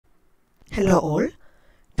Hello all.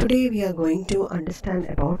 Today we are going to understand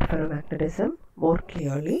about ferromagnetism more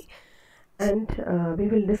clearly, and we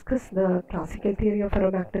will discuss the classical theory of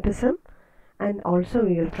ferromagnetism, and also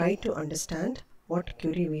we will try to understand what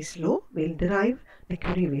Curie Weiss law will derive the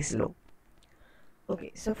Curie Weiss law.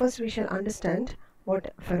 Okay, so first we shall understand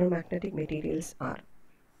what ferromagnetic materials are.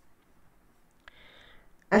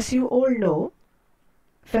 As you all know,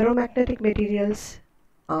 ferromagnetic materials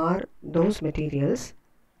are those materials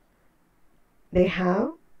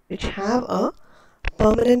which have a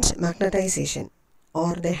permanent magnetization,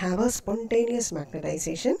 or they have a spontaneous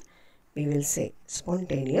magnetization. We will say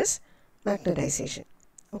spontaneous magnetization.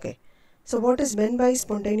 Okay, so what is meant by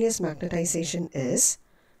spontaneous magnetization is,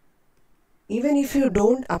 even if you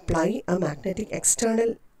don't apply a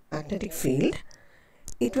external magnetic field,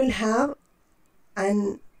 it will have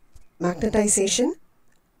an magnetization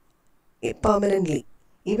permanently,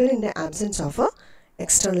 even in the absence of a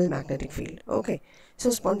external magnetic field. Okay, so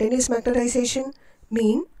spontaneous magnetization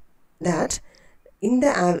mean that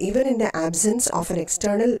even in the absence of an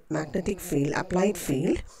external magnetic field, applied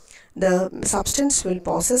field, the substance will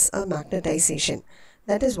possess a magnetization.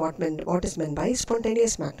 That is what is meant by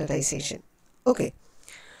spontaneous magnetization. Okay,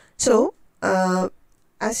 so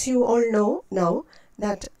as you all know now,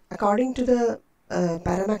 that according to the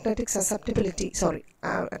paramagnetic susceptibility,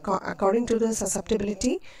 according to the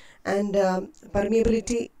susceptibility and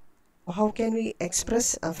permeability, how can we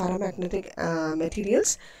express ferromagnetic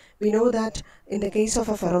materials? We know that in the case of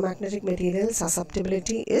a ferromagnetic material,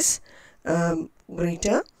 susceptibility is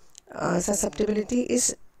greater. Susceptibility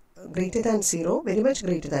is greater than 0, very much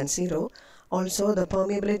greater than 0. Also, the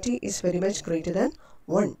permeability is very much greater than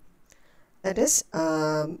 1. That is,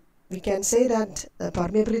 we can say that the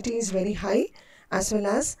permeability is very high, as well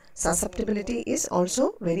as susceptibility is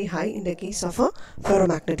also very high in the case of a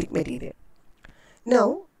ferromagnetic material.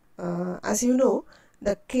 Now, as you know,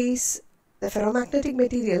 the ferromagnetic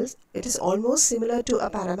materials, it is almost similar to a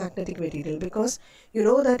paramagnetic material, because you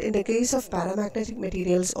know that in the case of paramagnetic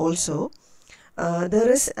materials also,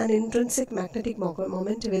 there is an intrinsic magnetic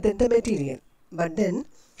moment within the material. But then,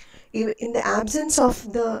 in the absence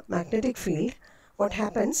of the magnetic field, what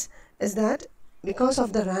happens is that because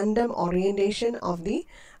of the random orientation of the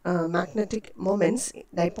magnetic moments,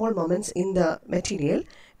 dipole moments in the material,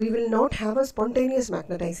 we will not have a spontaneous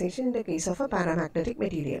magnetization in the case of a paramagnetic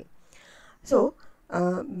material. So,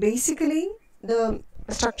 basically the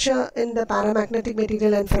structure in the paramagnetic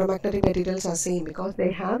material and ferromagnetic materials are same, because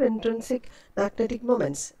they have intrinsic magnetic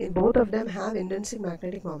moments. In both of them have intrinsic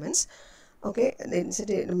magnetic moments. Okay,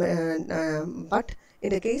 but in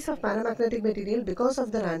the case of paramagnetic material, because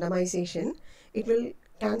of the randomization, it will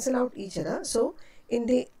cancel out each other. So, in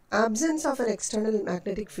the absence of an external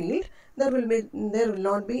magnetic field, there will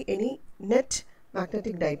not be any net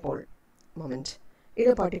magnetic dipole moment in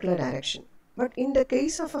a particular direction. But in the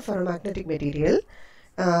case of a ferromagnetic material,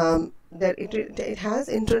 it has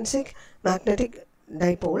intrinsic magnetic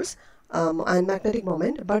dipoles and magnetic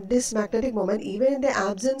moment, but this magnetic moment, even in the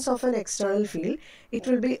absence of an external field, it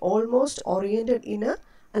will be almost aligned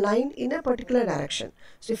in a particular direction.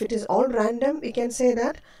 So if it is all random, we can say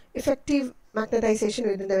that effective magnetization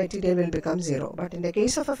within the material will become 0. But in the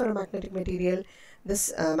case of a ferromagnetic material,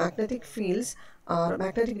 this magnetic fields or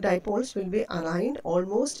magnetic dipoles will be aligned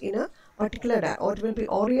almost in a particular or it will be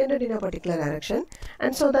oriented in a particular direction,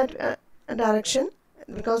 and so that direction,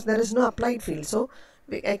 because there is no applied field, so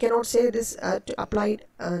I cannot say this to applied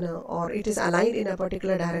or it is aligned in a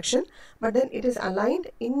particular direction, but then it is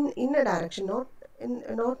aligned in a direction, not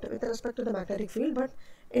with respect to the magnetic field, but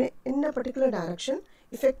in a particular direction.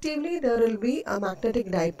 Effectively, there will be a magnetic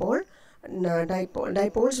dipole.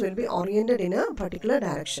 Dipoles will be oriented in a particular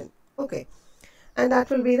direction. Okay, and that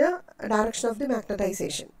will be the direction of the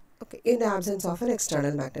magnetization. Okay, in the absence of an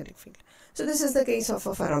external magnetic field. So this is the case of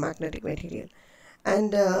a ferromagnetic material.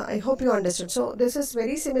 And I hope you understood. So this is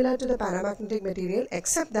very similar to the paramagnetic material,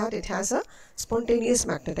 except that it has a spontaneous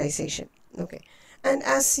magnetization. Okay, and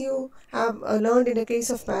as you have learned in the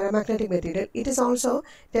case of paramagnetic material, it is also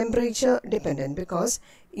temperature dependent, because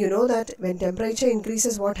you know that when temperature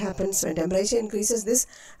increases, what happens? When temperature increases, this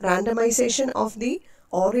randomization of the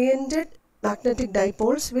oriented magnetic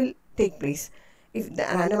dipoles will take place. If the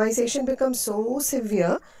randomization becomes so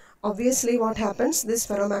severe, obviously what happens, this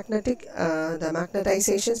ferromagnetic, the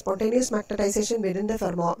magnetization, spontaneous magnetization within the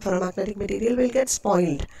ferromagnetic material will get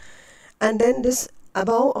spoiled, and then this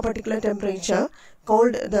above a particular temperature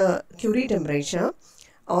called the Curie temperature,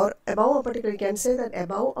 or above a particular, you can say that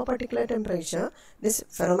above a particular temperature, this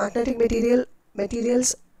ferromagnetic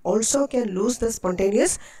materials also can lose the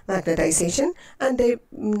spontaneous magnetization, and they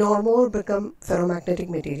no more become ferromagnetic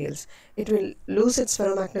materials. It will lose its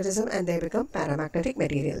ferromagnetism and they become paramagnetic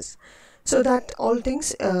materials. So that all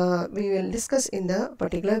things we will discuss in the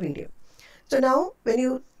particular video. So now when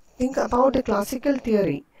you think about the classical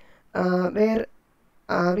theory, where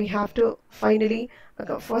we have to finally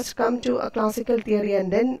first come to a classical theory,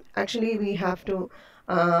 and then actually we have to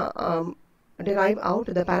derive out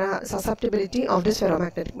the susceptibility of this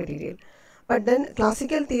ferromagnetic material. But then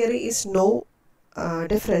classical theory is no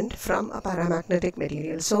different from a paramagnetic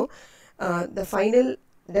material. So the final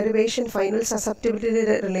derivation, final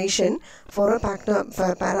susceptibility relation for a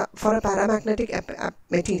paramagnetic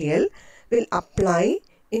material will apply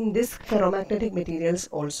in this ferromagnetic materials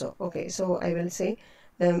also. Okay, so I will say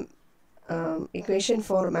the equation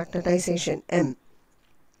for magnetization M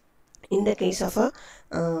in the case of a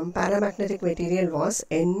paramagnetic material was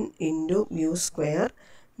N into mu square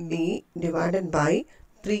B divided by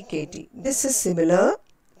 3 kT. This is similar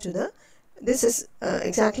to the, this is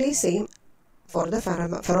exactly same for the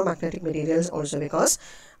ferromagnetic materials also, because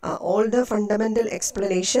all the fundamental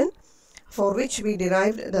explanation for which we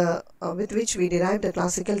derived the with which we derived the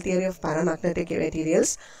classical theory of paramagnetic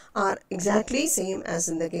materials are exactly same as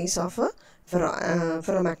in the case of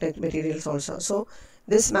ferromagnetic materials also. So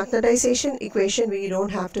this magnetization equation we don't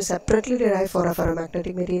have to separately derive for a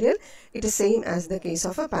ferromagnetic material. It is same as the case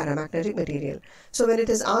of a paramagnetic material. So when it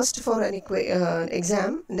is asked for an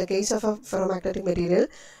exam in the case of a ferromagnetic material,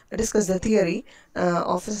 discuss the theory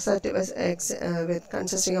of with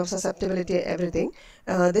consisting of susceptibility, everything.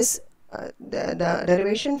 The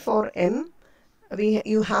derivation for M,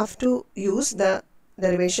 you have to use the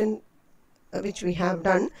derivation which we have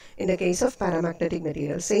done in the case of paramagnetic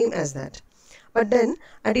material, same as that. But then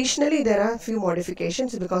additionally there are few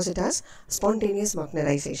modifications because it has spontaneous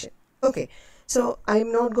magnetization. Okay, so I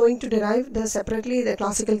am not going to derive separately the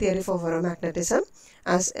classical theory for ferromagnetism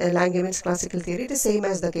as Langevins classical theory. It is same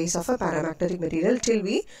as the case of a paramagnetic material till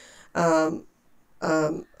we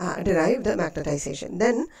derive the magnetization.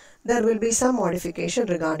 Then there will be some modification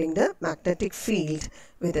regarding the magnetic field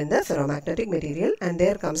within the ferromagnetic material, and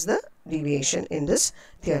there comes the deviation in this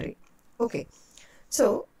theory. Okay,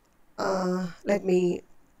 so let me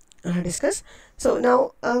discuss. So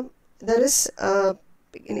now there is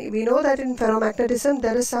we know that in ferromagnetism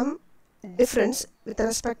there is some difference with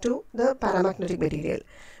respect to the paramagnetic material,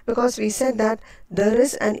 because we said that there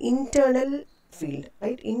is an internal field,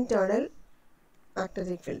 right? Internal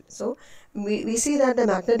magnetic field. So we see that the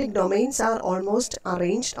magnetic domains are almost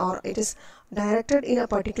arranged, or it is directed in a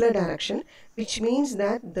particular direction, which means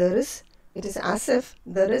that it is as if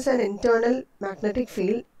there is an internal magnetic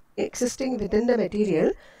field existing within the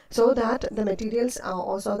material, so that the materials are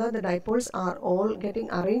also, that the dipoles are all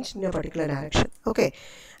getting arranged in a particular direction. Okay,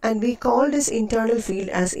 and we call this internal field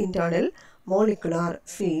as internal molecular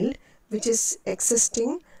field, which is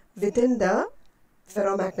existing within the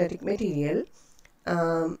ferromagnetic material.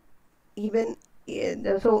 So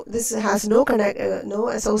this has no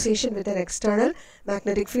association with an external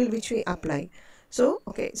magnetic field which we apply. So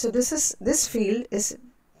okay, so this field is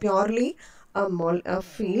purely a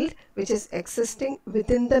field which is existing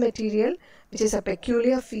within the material, which is a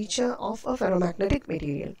peculiar feature of a ferromagnetic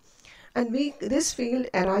material, and this field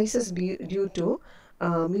arises due to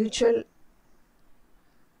mutual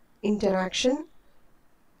interaction.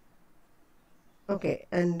 Okay,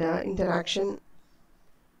 and interaction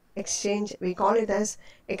exchange, we call it as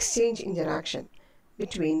exchange interaction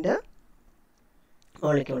between the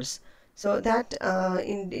molecules. So that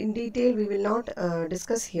in detail we will not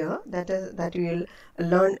discuss here. That you will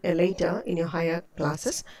learn later in your higher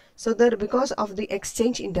classes. So that because of the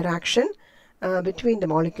exchange interaction between the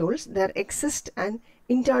molecules, there exists an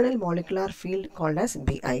internal molecular field called as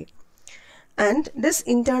Bi, and this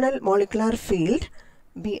internal molecular field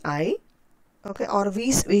Bi, okay, or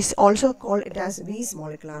we also call it as Weiss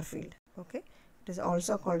molecular field. Okay, it is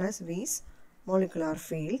also called as Weiss molecular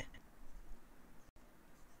field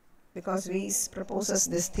because Weiss proposes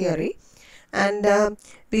this theory, and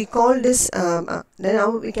we call this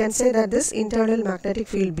now we can say that this internal magnetic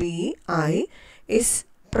field Bi is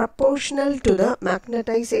proportional to the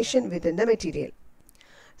magnetization within the material.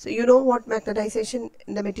 So you know what magnetization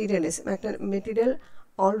in the material is. Material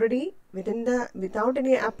already without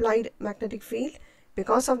any applied magnetic field,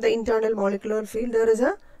 because of the internal molecular field there is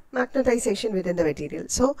a magnetization within the material.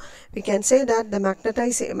 So we can say that the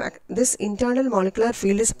this internal molecular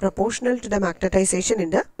field is proportional to the magnetization in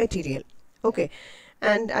the material. Okay,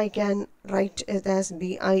 and I can write it as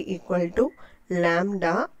Bi equal to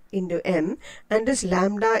lambda into M, and this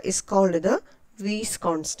lambda is called the Weiss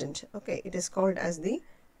constant. Okay, it is called as the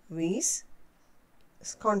Weiss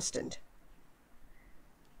constant.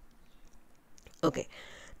 Okay.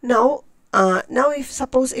 Now, if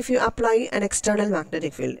suppose if you apply an external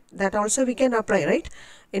magnetic field, that also we can apply, right?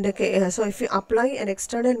 In the case, so if you apply an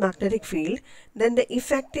external magnetic field, then the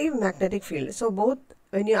effective magnetic field. So both,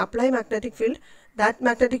 when you apply magnetic field, that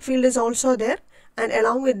magnetic field is also there, and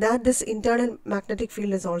along with that, this internal magnetic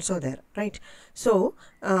field is also there, right? So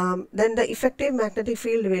then the effective magnetic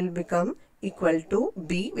field will become equal to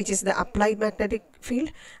B, which is the applied magnetic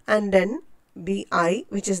field, and then Bi,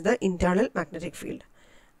 which is the internal magnetic field.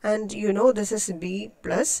 And you know, this is B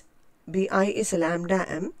plus Bi is lambda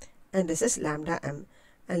m, and this is lambda m.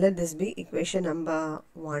 And let this be equation number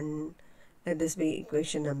 1. Let this be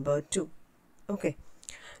equation number 2. Okay.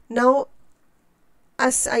 Now,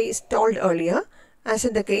 as I told earlier, as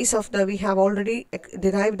in the case of we have already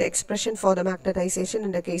derived the expression for the magnetization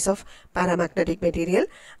in the case of paramagnetic material,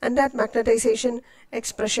 and that magnetization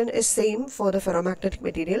expression is same for the ferromagnetic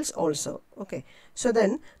materials also. Okay, so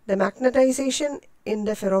then the magnetization in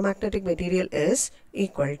the ferromagnetic material is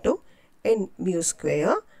equal to n mu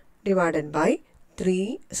square divided by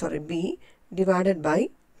B divided by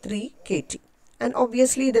 3 kT. And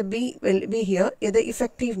obviously the B will be here the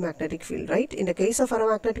effective magnetic field, right? In the case of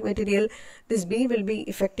ferromagnetic material, this B will be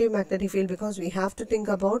effective magnetic field, because we have to think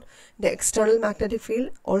about the external magnetic field,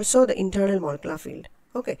 also the internal molecular field.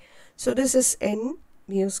 Okay, so this is n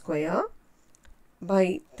mu square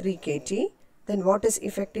by 3 kT. Then what is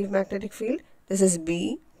effective magnetic field? This is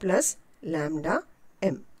B plus lambda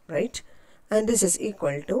m, right? And this is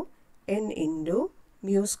equal to n into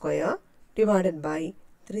mu square divided by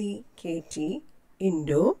 3 kT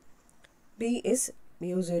into B is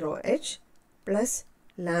mu 0 h plus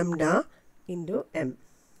lambda into m.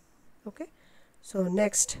 Okay, so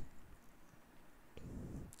next,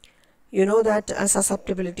 you know that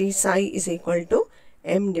susceptibility psi is equal to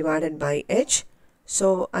m divided by h.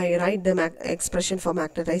 So I write the expression for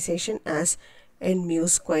magnetization as n mu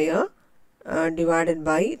square divided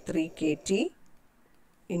by 3 kT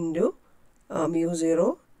into mu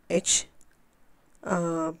 0 h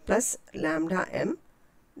plus lambda m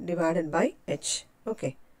divided by h.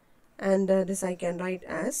 Okay, and this I can write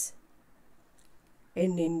as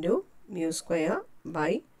n into mu square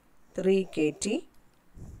by 3 kT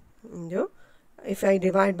into, if I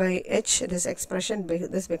divide by h, this expression,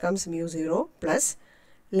 this becomes mu 0 plus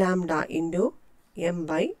lambda into m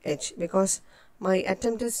by h, because my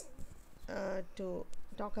attempt is to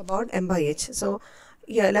talk about m by h. So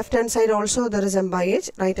here left hand side also there is m by h,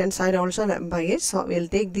 right hand side also m by h. So we will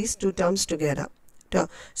take these two terms together.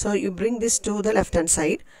 So you bring this to the left hand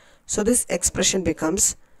side. So this expression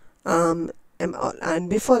becomes m, and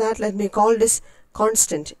before that let me call this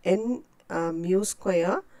constant n mu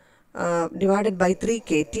square divided by 3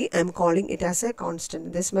 kT. I am calling it as a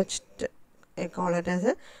constant. This much I call it as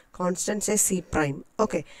a constant, say C prime.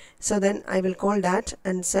 Okay, so then I will call that,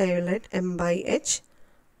 and say I will write m by h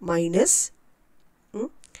minus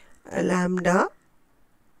lambda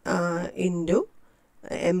into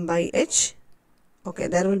m by h. Okay,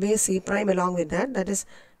 there will be a C prime along with that, that is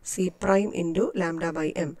C prime into lambda by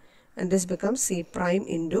m, and this becomes C prime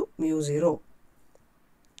into mu 0.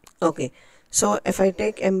 Okay, so if I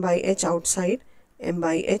take m by h outside, m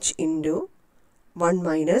by h into 1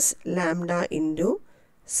 minus lambda into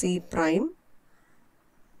C prime,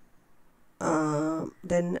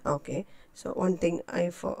 then okay, so one thing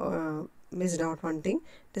I missed out one thing,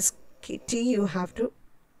 this t you have to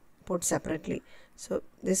put separately. So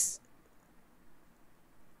this,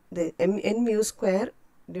 the n mu square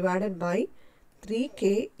divided by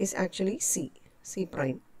 3k is actually C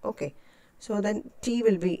prime. Okay, so then t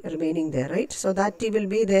will be remaining there, right? So that t will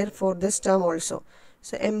be there for this term also.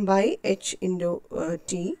 So m by h into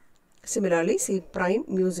t, similarly C prime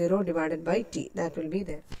mu 0 divided by t, that will be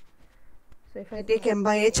there. So if I take m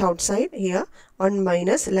by h outside here, 1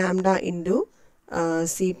 minus lambda into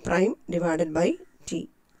C prime divided by t,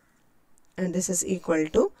 and this is equal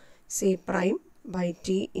to C prime by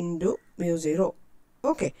t into mu 0.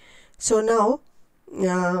 Okay, so now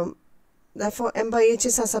therefore m by h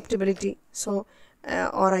is susceptibility. So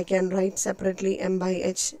or I can write separately m by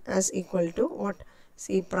h as equal to what?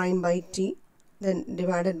 C prime by t, then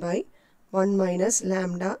divided by 1 minus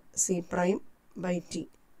lambda C prime by t.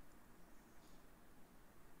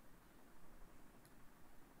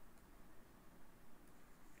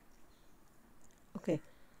 Okay,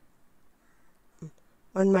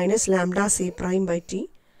 1 minus lambda C prime by t.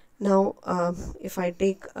 Now if I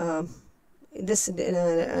take this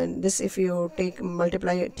if you take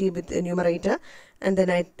multiply t with the numerator, and then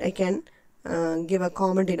I can give a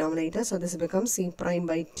common denominator. So this becomes C prime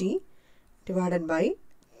by t divided by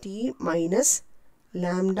T minus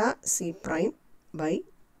lambda C prime by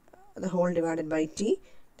the whole divided by T.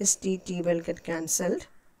 This T will get cancelled,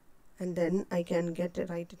 and then I can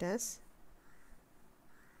write it as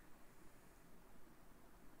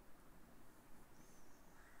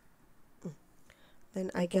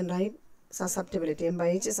susceptibility. M by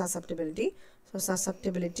H is susceptibility. So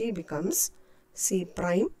susceptibility becomes C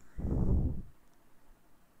prime.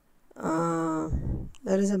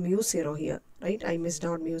 There is a mu 0 here, right? I missed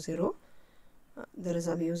out mu 0. There is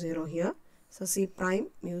a mu 0 here. So C prime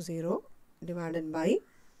mu 0 divided by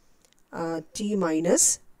T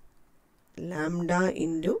minus lambda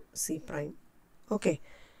into C prime. Okay.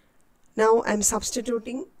 Now I am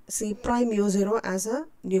substituting C prime mu 0 as a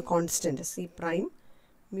new constant. C prime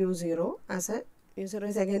mu 0 as a mu 0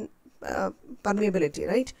 is again permeability,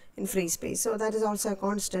 right, in free space. So that is also a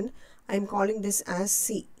constant. I am calling this as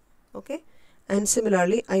C. Okay. And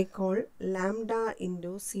similarly, I call lambda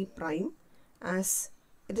into C prime as,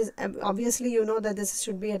 it is obviously, you know that this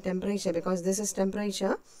should be a temperature because this is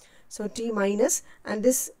temperature. So T minus, and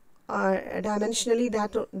this dimensionally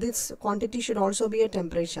that this quantity should also be a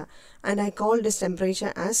temperature, and I call this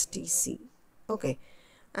temperature as Tc. Okay,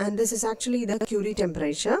 and this is actually the Curie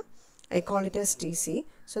temperature. I call it as Tc.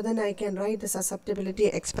 So then I can write the susceptibility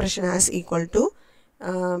expression as equal to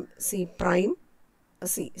C prime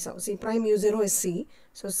C. So C prime mu 0 is C.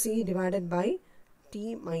 So C divided by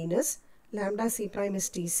T minus lambda C prime is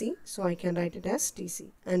Tc. So I can write it as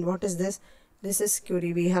Tc. And what is this? This is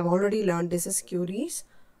Curie. We have already learned this is Curie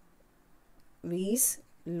Weiss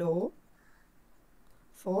law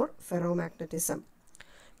for ferromagnetism.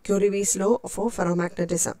 Curie Weiss law for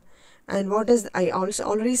ferromagnetism. And what is, I also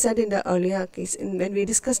already said in the earlier case, when we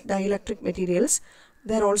discussed dielectric materials,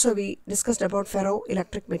 there also we discussed about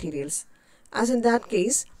ferroelectric materials. As in that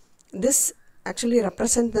case, this actually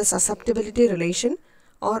represents the susceptibility relation,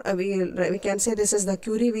 or we can say this is the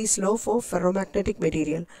Curie Weiss law for ferromagnetic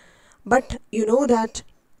material. But you know that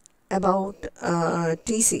about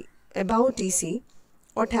Tc, above Tc,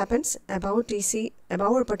 what happens above Tc,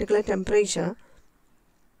 above a particular temperature,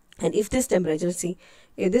 and if this temperature, see,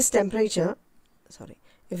 if this temperature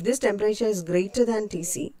is greater than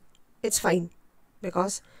Tc, it's fine,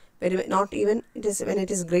 because when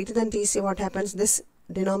it is greater than Tc, what happens? This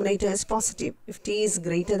denominator is positive. If T is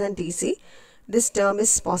greater than Tc, this term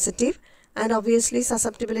is positive, and obviously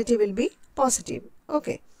susceptibility will be positive.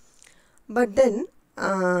 Okay, but then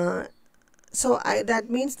that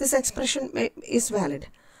means this expression is valid.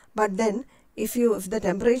 But then if the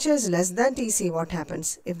temperature is less than Tc, what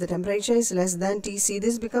happens? If the temperature is less than Tc,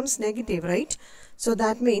 this becomes negative, right? So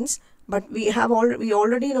that means, but we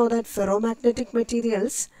already know that ferromagnetic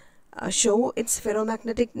materials show its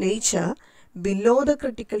ferromagnetic nature below the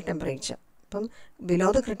critical temperature.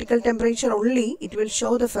 Below the critical temperature only it will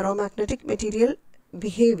show the ferromagnetic material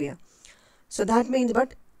behavior. So that means,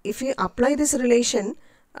 but if you apply this relation,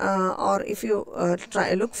 or if you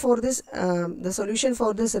look for this the solution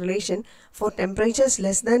for this relation for temperatures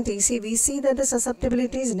less than Tc, we see that the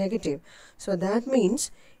susceptibility is negative. So that means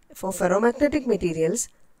for ferromagnetic materials,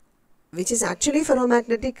 which is actually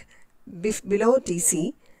ferromagnetic below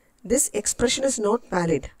Tc, this expression is not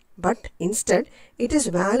valid, but instead it is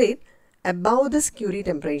valid above this Curie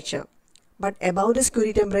temperature. But above this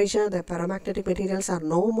Curie temperature, the ferromagnetic materials are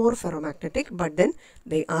no more ferromagnetic, but then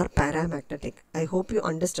they are paramagnetic. I hope you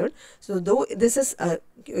understood. So though this is a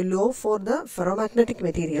law for the ferromagnetic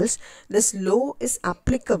materials, this law is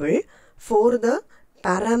applicable for the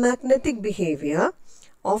paramagnetic behavior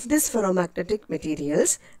of this ferromagnetic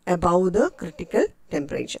materials above the critical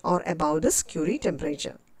temperature or above this Curie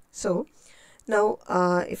temperature. So now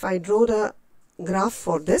if I draw the graph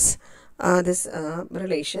for this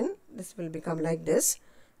relation, this will become like this.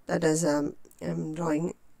 That is, I am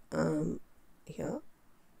drawing here.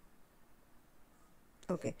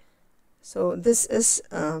 Okay, so this is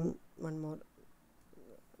one more.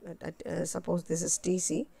 Suppose this is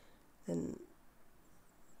Tc, then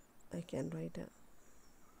I can write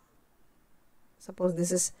suppose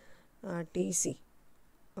this is Tc.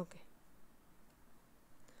 Okay,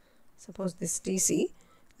 suppose this Tc,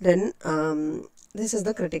 then this is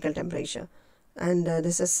the critical temperature, and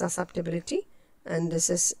this is susceptibility, and this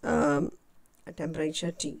is a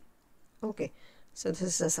temperature T. Okay, so this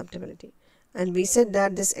is susceptibility, and we said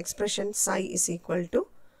that this expression psi is equal to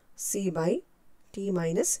C by T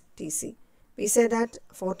minus Tc. We say that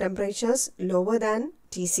for temperatures lower than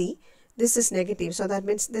Tc, this is negative, so that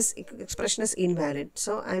means this expression is invalid.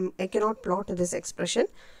 So I cannot plot this expression.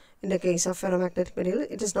 In the case of ferromagnetic material,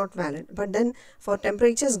 it is not valid. But then for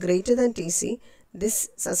temperatures greater than Tc, this,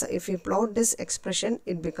 if you plot this expression,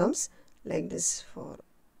 it becomes like this. For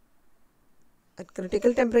At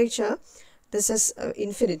critical temperature, this is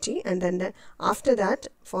infinity, and then after that,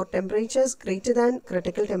 for temperatures greater than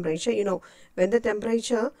critical temperature, you know, when the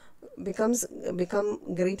temperature become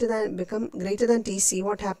greater than Tc,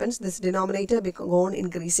 what happens? This denominator go on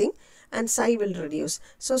increasing and psi will reduce.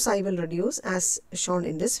 So psi will reduce as shown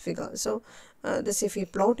in this figure. So this, if you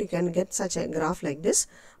plot, you can get such a graph like this.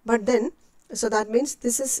 But then, so that means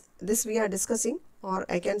this we are discussing, or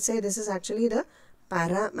I can say this is actually the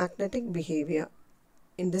paramagnetic behavior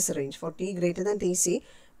in this range. For T greater than Tc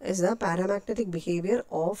is the paramagnetic behavior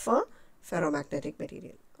of a ferromagnetic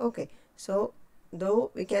material. Okay, so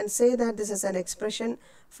though we can say that this is an expression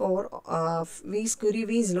for Curie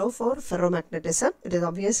Weiss law for ferromagnetism. It is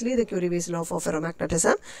obviously the Curie Weiss law for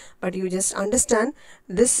ferromagnetism, but you just understand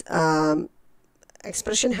this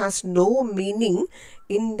expression has no meaning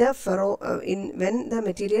in the when the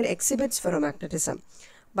material exhibits ferromagnetism.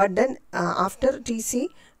 But then after Tc,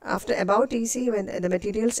 after above Tc, when the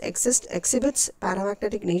materials exhibits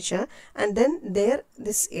paramagnetic nature, and then there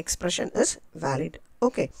this expression is valid.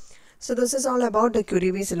 Okay, so this is all about the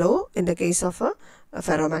Curie Weiss law in the case of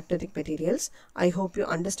ferromagnetic materials. I hope you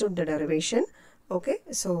understood the derivation. Okay,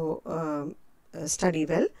 so study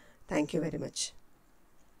well. Thank you very much.